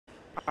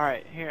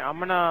Alright, here, I'm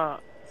gonna...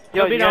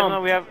 Yo, you guys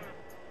know we have...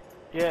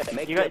 Yeah,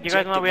 you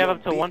guys know we have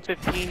up to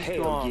 115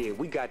 Hell yeah,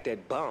 we got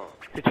that bomb.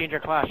 to change your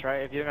class,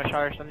 right? If you're gonna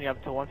shot or something, you have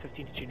up to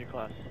 115 to change your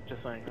class.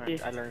 Just saying, right? Yeah.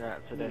 I learned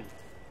that today.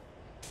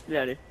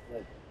 Yeah, dude.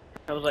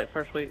 That was like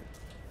first week.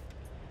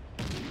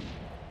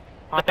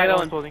 I'll take that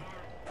one, closing.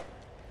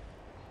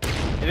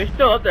 If he's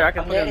still up there, I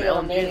can put him in the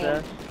LMG's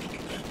ass.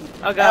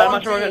 Oh god, I'm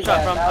not sure where we're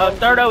gonna shot from.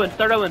 Third Owens,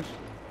 third Owens.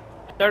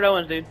 Third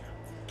Owens, dude.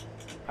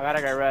 I gotta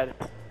get red.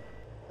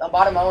 I'm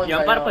bottom Owens. Yeah,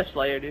 I'm right about to now. play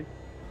Slayer, dude.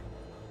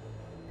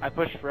 I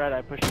pushed red,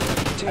 I pushed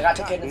red. I got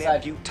the kid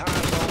inside. Keep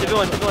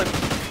going, keep going.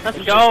 Let's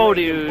go,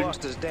 dude.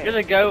 You're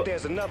the goat.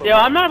 Yo,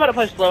 I'm not about to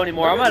play slow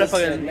anymore. I'm about to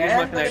fucking use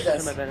my connection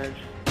to my advantage.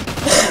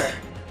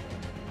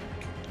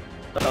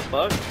 What the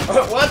fuck?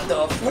 What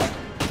the fuck?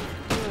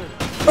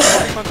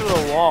 Come through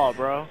the wall,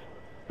 bro.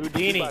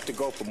 Houdini. About to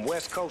go from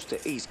West Coast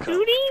to East Coast.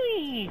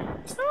 Houdini.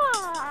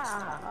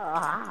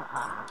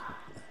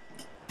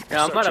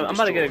 Yeah, I'm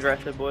about to get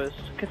aggressive, boys.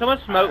 Can someone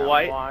smoke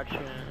white? Watching.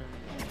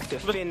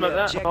 Defend Smoke the that.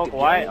 objective, Smoke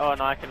white? young. Oh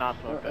no, I cannot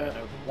smoke that.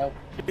 Nope.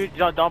 Dude,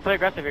 don't play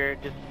aggressive here.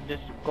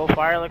 Just go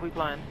fire like we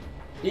planned.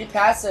 Be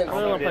passive. I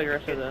really want to play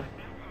aggressive though.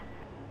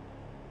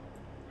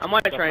 I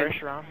might The try.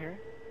 first round here.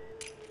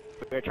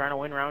 We are trying to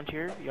win round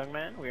here, young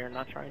man. We are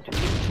not trying to.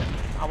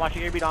 I'm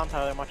watching your beat on,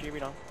 Tyler. I'm watching your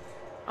beat on.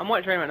 I'm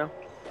white train right now.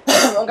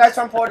 One guy's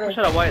from Porter. I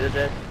shot a white the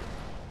dead.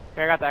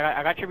 Okay, I got that.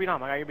 I got your beat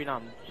on. I got your beat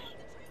on.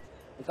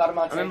 We caught him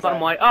on I'm in train bottom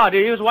side. white. Oh,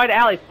 dude, he was white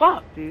alley.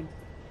 Fuck, dude.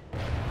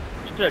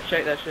 Should have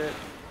checked that shit.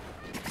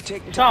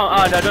 Tick You tock,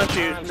 saw him? Oh, no, don't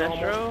shoot. time's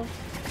Metro.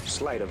 almost-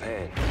 Sleight of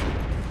hand.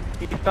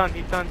 He's stunned.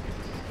 He's stunned.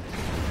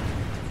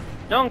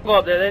 Don't go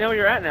up there. They know where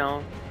you're at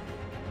now.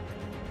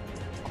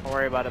 Don't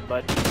worry about it,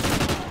 bud.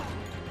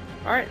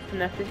 Alright,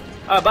 Nessie.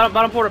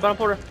 Bottom porter, bottom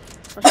porter.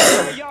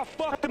 Man, y'all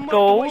fucked them up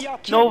Go. the way y'all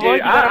killed Nova, them.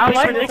 Dude, I like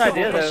play this idea,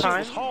 predictable though. That shit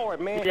was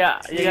hard, man.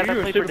 Yeah, You you gotta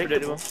were play super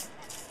predictable.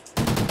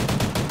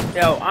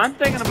 predictable. Yo, I'm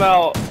thinking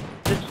about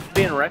just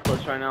being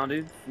reckless right now,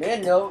 dude. Me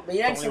and Only way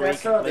you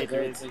Sinestro are the can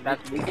play, goods.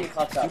 dude. We can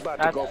clutch You up.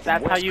 about to go from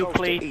That's how West you Coast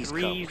play to East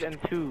 3s Coast.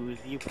 and 2s.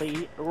 You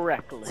play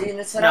reckless. See,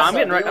 Sinestro, No, I'm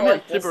getting do you I'm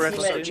like getting super this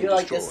reckless. team? Do you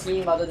like this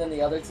team other than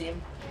the other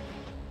team?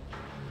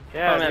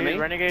 Yeah, Come at dude, me.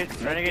 Renegade Make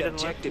doesn't the like.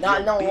 objective Not,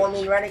 your no, well, I bitch.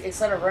 mean, Renegade,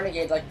 instead of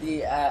Renegade, like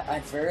the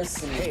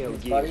Adverse and Hell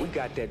his yeah, buddy. we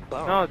got that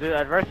bomb. No, dude,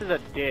 Adverse is a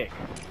dick.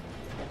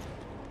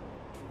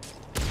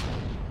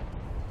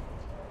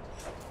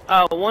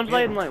 Oh, one's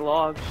laying like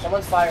logs.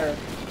 Someone's firing.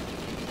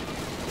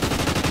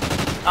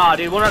 Oh,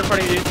 dude, one right in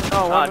front of you, dude.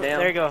 Oh, damn.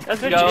 there you go.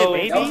 Let's Good go,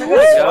 shit, baby. Let's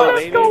go, go,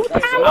 baby.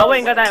 let's go. I went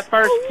and got that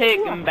first pick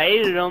and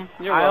baited him.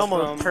 You're I welcome.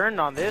 almost turned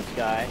on this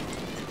guy.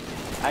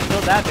 I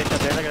killed that bitch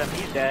up there. Look at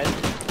him, he's dead.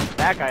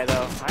 That guy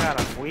though, I got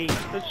him weak.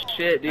 Good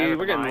shit, dude. Never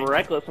We're getting mind.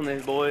 reckless on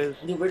these boys.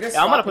 Dude, we're just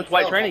Yeah, I'm gonna sloppy push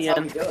white kills, train that's how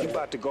again. we do You it.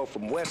 about to go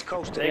from West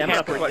Coast to They Yeah, I'm East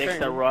not can't gonna Coast. push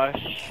predict the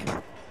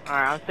rush.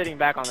 Alright, I'm sitting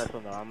back on this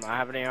one though. I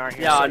have an AR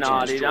here. Yeah, Search nah,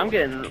 and dude. destroy. I'm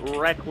getting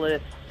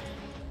reckless.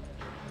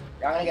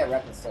 Yeah, I'm gonna get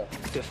reckless too.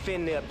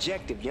 Defend the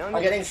objective, young.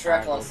 I'm getting Alright,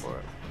 go reckless. for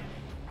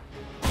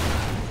it.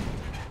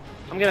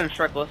 I'm getting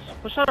reckless.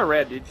 Push out a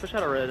red, dude. Push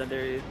out a red. I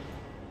dare you.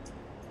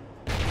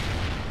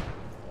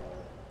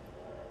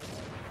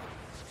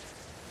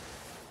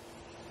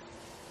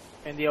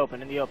 In the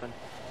open, in the open.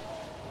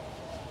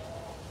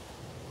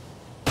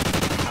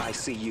 I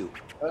see you.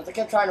 But they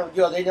kept trying to.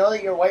 Yo, they know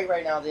that you're white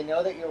right now. They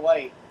know that you're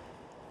white.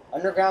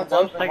 Underground's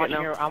One open. second.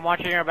 now. I'm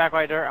watching your back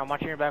right door. I'm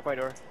watching your back right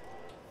door.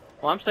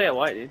 Well, I'm staying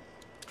white, dude.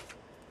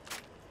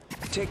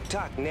 Tick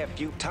tock,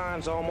 nephew.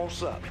 Time's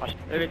almost up. Watch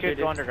They're the good, kids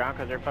dude. go underground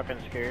because they're fucking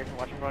scared.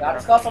 Watch them go Yeah,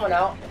 just underground. call someone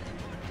out.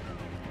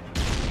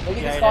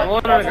 Maybe Yeah, just yeah. call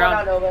One someone underground.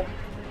 out, Nova.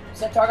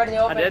 Set target in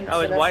the open. I did?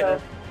 Oh, he's Sinestro. white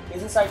then.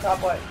 He's inside top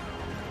white.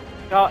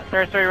 Oh,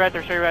 third red,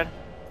 third red.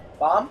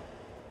 Bomb?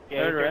 Yeah,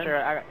 Third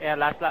red? yeah,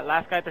 last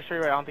guy third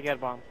red. I don't think he had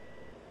a bomb.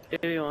 He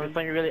was 81.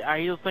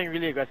 playing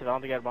really aggressive. I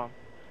don't think he had a bomb.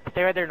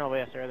 Stay right there, Nova.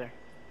 Yeah, stay right there.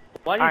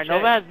 Why do you Alright, check?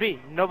 Nova has B.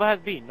 Nova has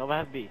B. Nova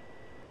has B.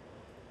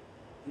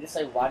 You just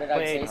say, why did I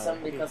Wait, chase him?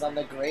 Because I'm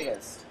the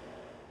greatest.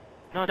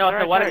 No, stay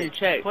so why there. don't you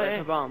check? Play That's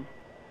A. a bomb.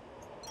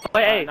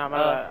 Wait, hey, No, my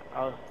bad. I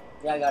was...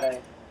 Yeah, I got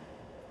A.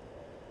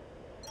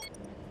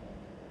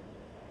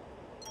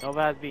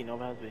 Nova has B.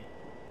 Nova has B.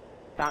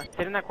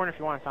 Sit in that corner if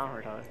you want to sound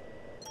her, Tyler.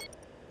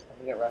 I'm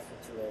gonna get ref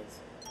for 2 days.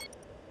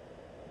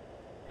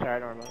 Sorry, I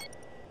don't remember.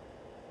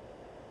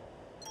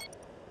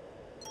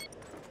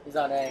 He's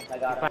on A. I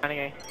got him. Planning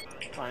A.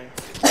 Planning.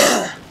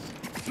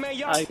 Man,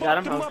 y'all I got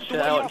him. fucked them Oh, up the shit, way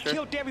I y'all wasn't sure.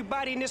 killed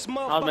everybody in this was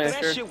motherfucker. making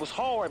That sure. shit was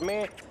hard,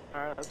 man.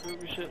 Alright, let's do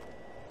good shit.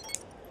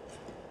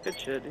 Good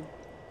shit, dude.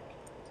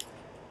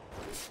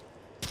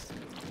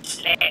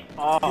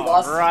 Oh, He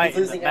lost. right He's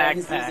in losing the air.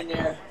 He's backpack. losing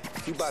air.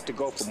 You about to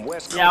go from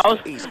West Coast Yeah,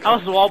 to East I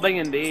Coast. was wall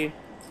banging B.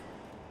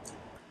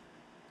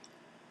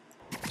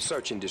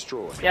 Search and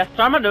destroy. Yeah,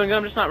 so I'm not doing good.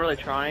 I'm just not really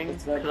trying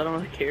It's because good. I don't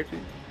really care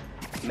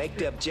to. Make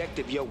the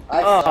objective your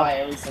I Oh. try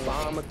every single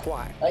bomb game.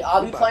 acquired. Like,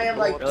 I'll You be about to playing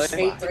blow like up the Really?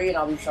 Skate spot. 3 and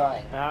I'll be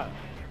trying. Yeah.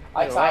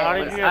 I How try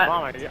did it. you get a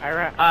bomb? I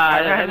ran that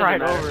right doesn't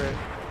matter. over it.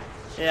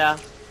 Yeah,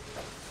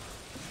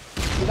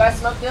 You guys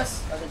smoke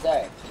this? Or did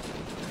they?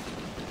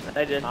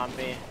 they did. Not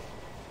me.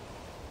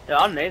 Yeah,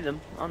 I'll nade them.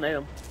 I'll nade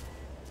them.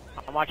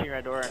 I'm watching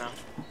red door right now.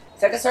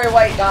 Second story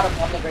white, got him.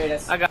 I'm the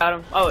greatest. I got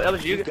him. Oh, that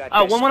was you. You got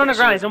Oh, that one went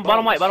underground. He's special on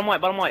bottom white, bonus.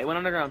 bottom white. Went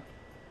underground.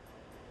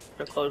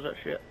 So close that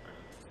shit.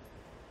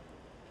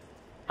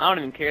 I don't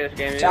even care this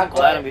game. Jack I'm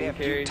glad I'm White.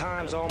 getting carried.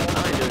 Times I almost.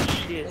 ain't doing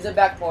shit. He's a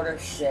back quarter.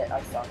 Shit,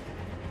 I suck.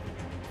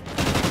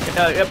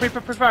 Yeah,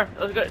 pre-fire.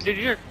 Let's go. Dude,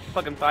 your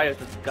fucking Fios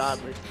is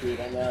godly. Dude,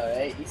 I know,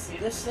 right? You see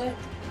this shit?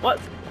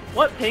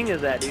 What ping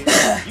is that, dude?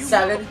 You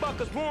 7.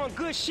 motherfuckers want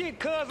good shit,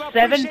 cuz I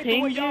 7 appreciate the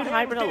ping, way dude? y'all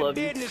Hybrid, I handle love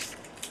that you. business.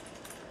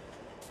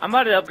 I'm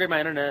about to upgrade my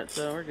internet,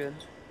 so we're good.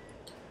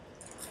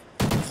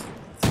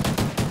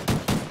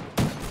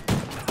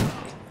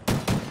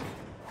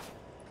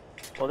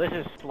 Well, this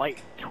is slight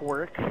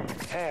twerk.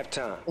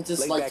 Halftime. It's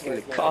just Lay like back in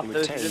the twerk, man. car and Off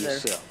those retain in there.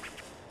 yourself.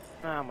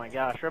 Oh my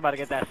gosh, we're about to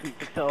get that sweet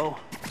 6-0.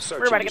 Search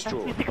We're about and to get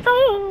that destroy. sweet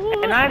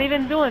 6-0. And I ain't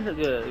even doing so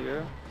good,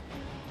 girl.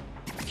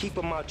 Keep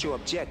them out your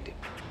objective.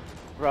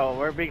 Bro,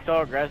 we're being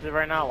so aggressive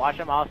right now. Watch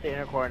them all stay in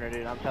a corner,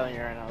 dude. I'm telling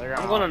you right now. They're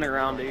I'm all- going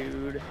underground,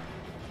 dude.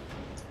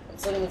 I'm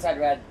sitting inside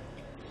red.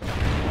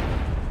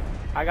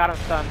 I got him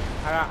stunned.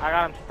 I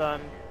got him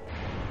stunned.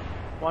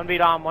 One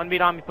beat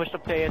on. He pushed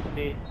up to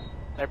ASD.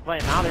 They're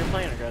playing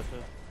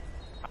aggressive.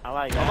 I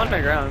like I'm that.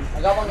 underground.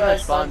 I got one guy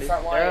Spawn, stunned, dude.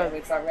 front There- white.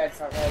 Wait, front red,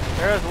 front red.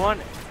 There was one.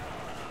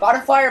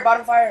 Bottom fire,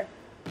 bottom fire.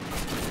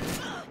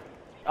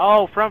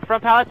 Oh, from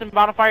pallets and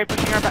bottom fire,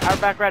 pushing our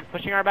back red,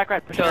 pushing our back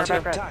red. Tip Back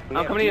red. TikTok,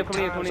 I'm coming to you,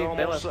 nephew, coming to you. time's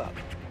Stay almost left. up.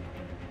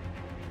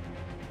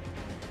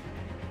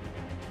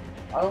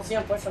 I don't see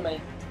him pushing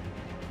me.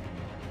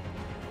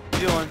 You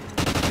doing?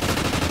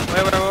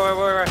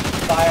 Wait.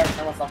 Fire,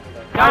 I'm a fucking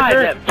go. God,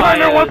 that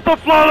Fios. the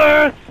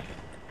flawless?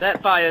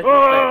 That Fios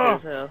Oh.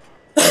 is hell.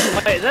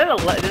 Wait, is that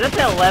did that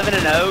say 11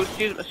 and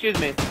 0? Excuse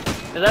me.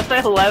 Does that say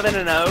 11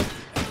 and 0?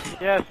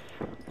 Yes.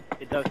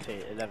 It does say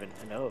 11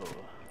 and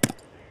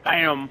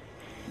 0.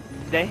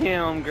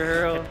 Damn,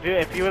 girl.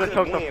 If you would have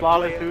took the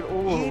flawless, dude,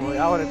 ooh,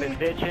 I would have been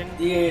bitching.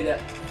 Dude,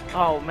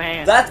 Oh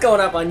man. that's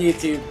going up on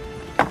YouTube.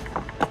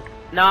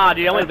 Nah,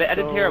 dude, I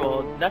did So-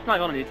 terrible. That's not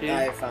going on YouTube.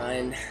 Alright,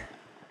 fine.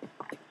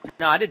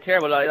 No, I did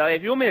terrible. Like,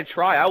 if you want me to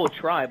try, I will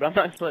try, but I'm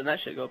not letting that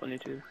shit go up on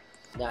YouTube.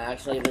 Nah,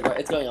 actually,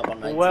 it's going up on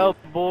my Well,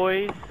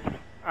 boys.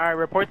 Alright,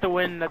 report the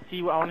win. Let's see.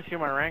 I want to see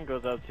what my rank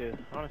goes up to.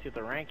 I want to see what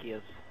the rank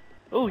is.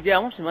 Oh, yeah, I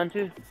want some mine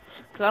too.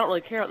 Because I don't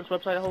really care about this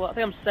website a whole lot. I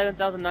think I'm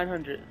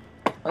 7,900.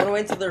 I'm gonna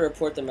wait until they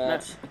report the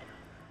match.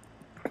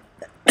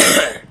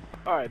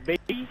 Alright,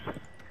 baby.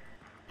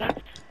 Let's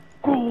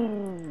go.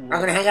 I'm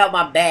gonna hang out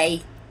my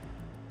bay.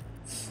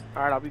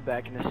 Alright, I'll be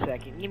back in a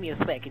second. Give me a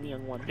second,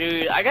 young one.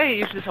 Dude, I gotta get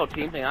used to this whole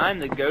team thing. I'm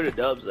the go to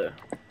dubs, though.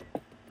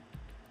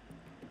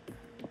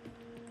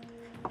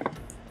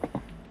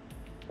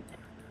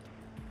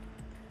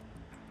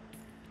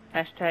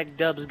 Hashtag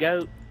dubs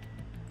goat.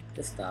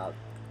 Just stop.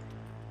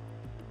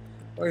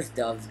 Where's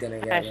Dove's gonna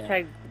get it?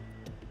 Hashtag.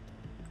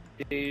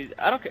 Dude,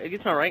 I don't care. It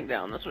gets my rank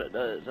down. That's what it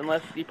does.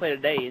 Unless you play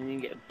today and you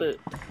get foot.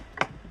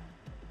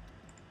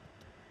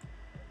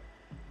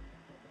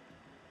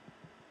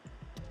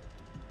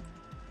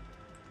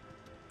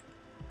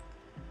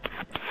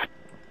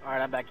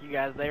 Alright, I'm back. You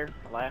guys there?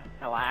 Hello?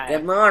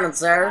 Good morning,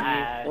 sir.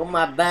 Hi. With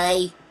my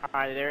bay.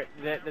 Alright,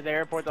 did they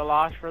report the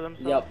loss for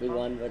themselves? Yup, we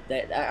won,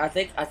 but I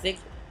think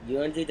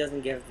UNG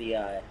doesn't give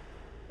the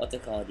what's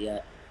it called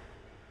yet.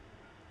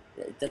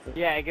 It doesn't-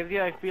 Yeah, it gives you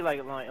XP like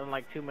in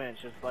like 2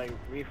 minutes. Just like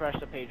refresh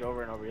the page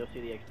over and over. You'll see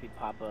the XP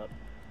pop up.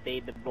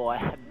 Baby boy,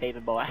 baby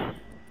boy.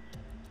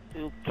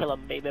 You kill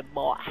him, baby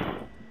boy.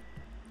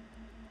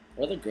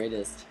 We're the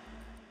greatest.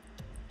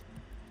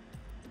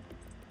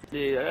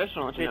 Dude, I just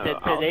want you to know.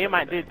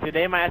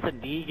 Today my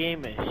S&D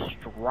game is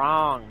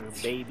strong,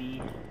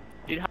 baby.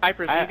 Dude,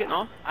 Hypers, are you getting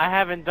off? I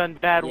haven't done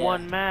bad Yeah.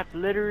 one map,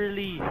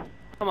 literally.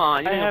 Come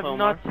on, you I need have to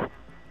not. No,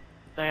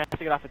 he has to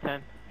get off at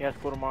 10. He has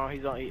school tomorrow.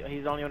 He's the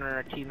only one on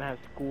our team that has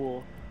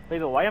school. Wait,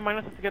 but why am I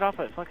not supposed to get off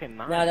at fucking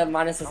 9? No, the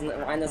minus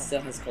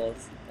still has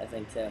closed, I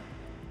think too.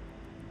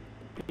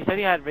 He said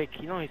he had he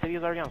said he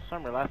was already on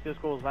summer. Last day of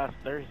school was last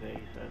Thursday,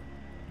 he said.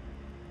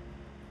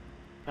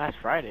 Last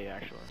Friday,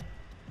 actually.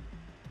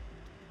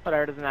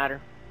 Whatever, doesn't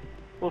matter.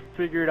 We'll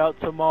figure it out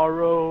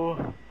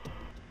tomorrow.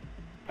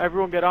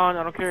 Everyone get on.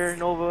 I don't care,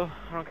 Nova.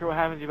 I don't care what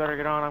happens. You better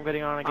get on. I'm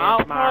getting on again I'll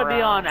tomorrow. probably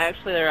be on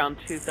actually around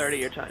 2:30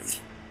 your time.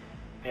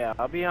 Yeah,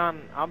 I'll be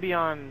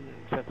on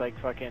since like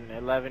fucking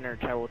 11 or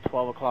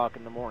 12 o'clock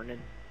in the morning.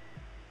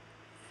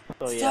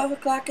 So It's yeah. 12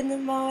 o'clock in the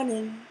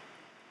morning.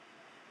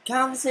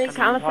 Conversation.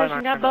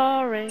 Conversation got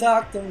boring.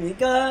 Talk to me,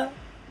 girl.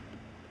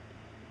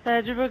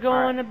 Said you were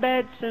going to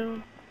bed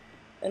soon.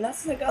 And I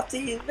snuck off to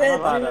your How bed.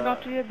 about, You went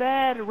off to your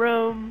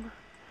bedroom.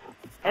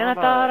 And I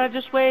about- thought I'd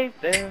just wait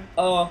there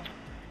Oh,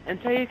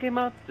 until you came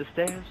up the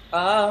stairs.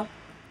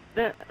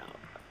 Then,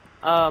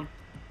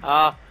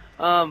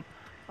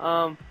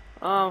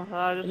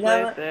 I just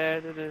Now- wait there.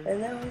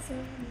 and I was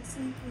helping you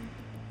sleeping.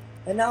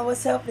 And I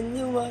was helping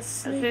you I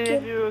see if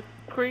sneaking. you were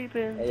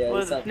creeping. Yeah,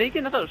 Was it's it not-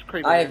 sneaking? I thought it was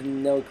creeping. I have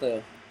no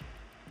clue.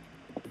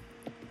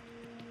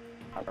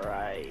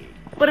 Alright.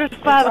 But it's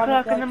 5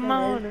 o'clock in the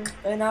morning.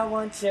 And I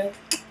want you.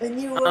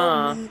 And you Uh-uh.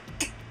 want me.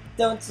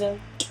 Don't you?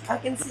 I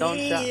can Don't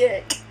see ya?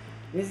 it.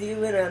 With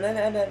you in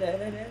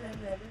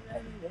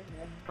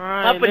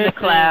Alright, Up in the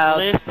clouds.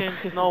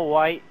 Listen, Snow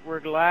White,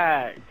 we're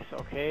lags,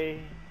 okay?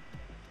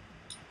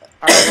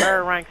 Alright,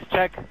 where are ranks?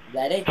 Check.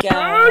 Let it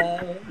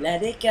go.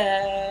 Let it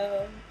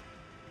go.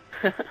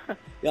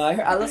 Yo,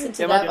 I listened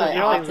to Yeah, that my by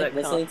feelings Optic, that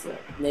listening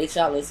to Nate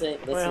Shot, listening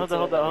Wait, hold to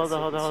on, it. hold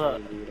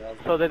on.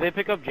 So did they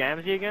pick up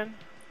Jamsey again?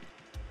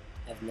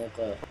 I have no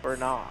clue. Or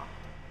not?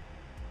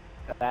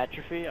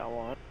 Atrophy? I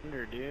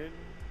wonder, dude.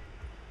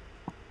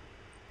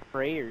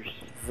 Prayers.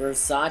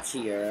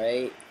 Versace,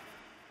 alright?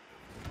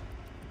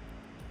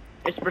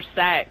 It's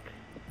Versace.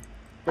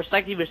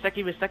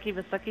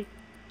 Versace.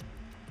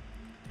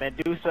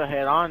 Medusa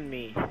hit on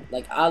me.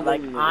 Like I'm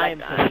Like,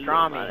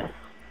 pastrami.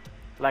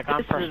 Like I'm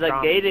This is a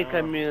pastrami, gated no.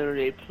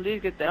 community.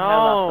 Please get the hell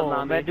off No, the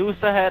lobby.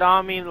 Medusa hit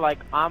on me like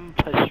I'm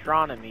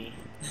pastrami.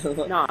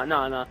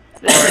 No.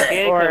 This is a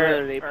gated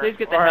community. Please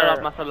get the hell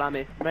off my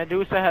salami.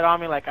 Medusa hit on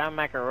me like I'm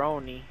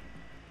macaroni.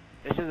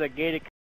 This is a gated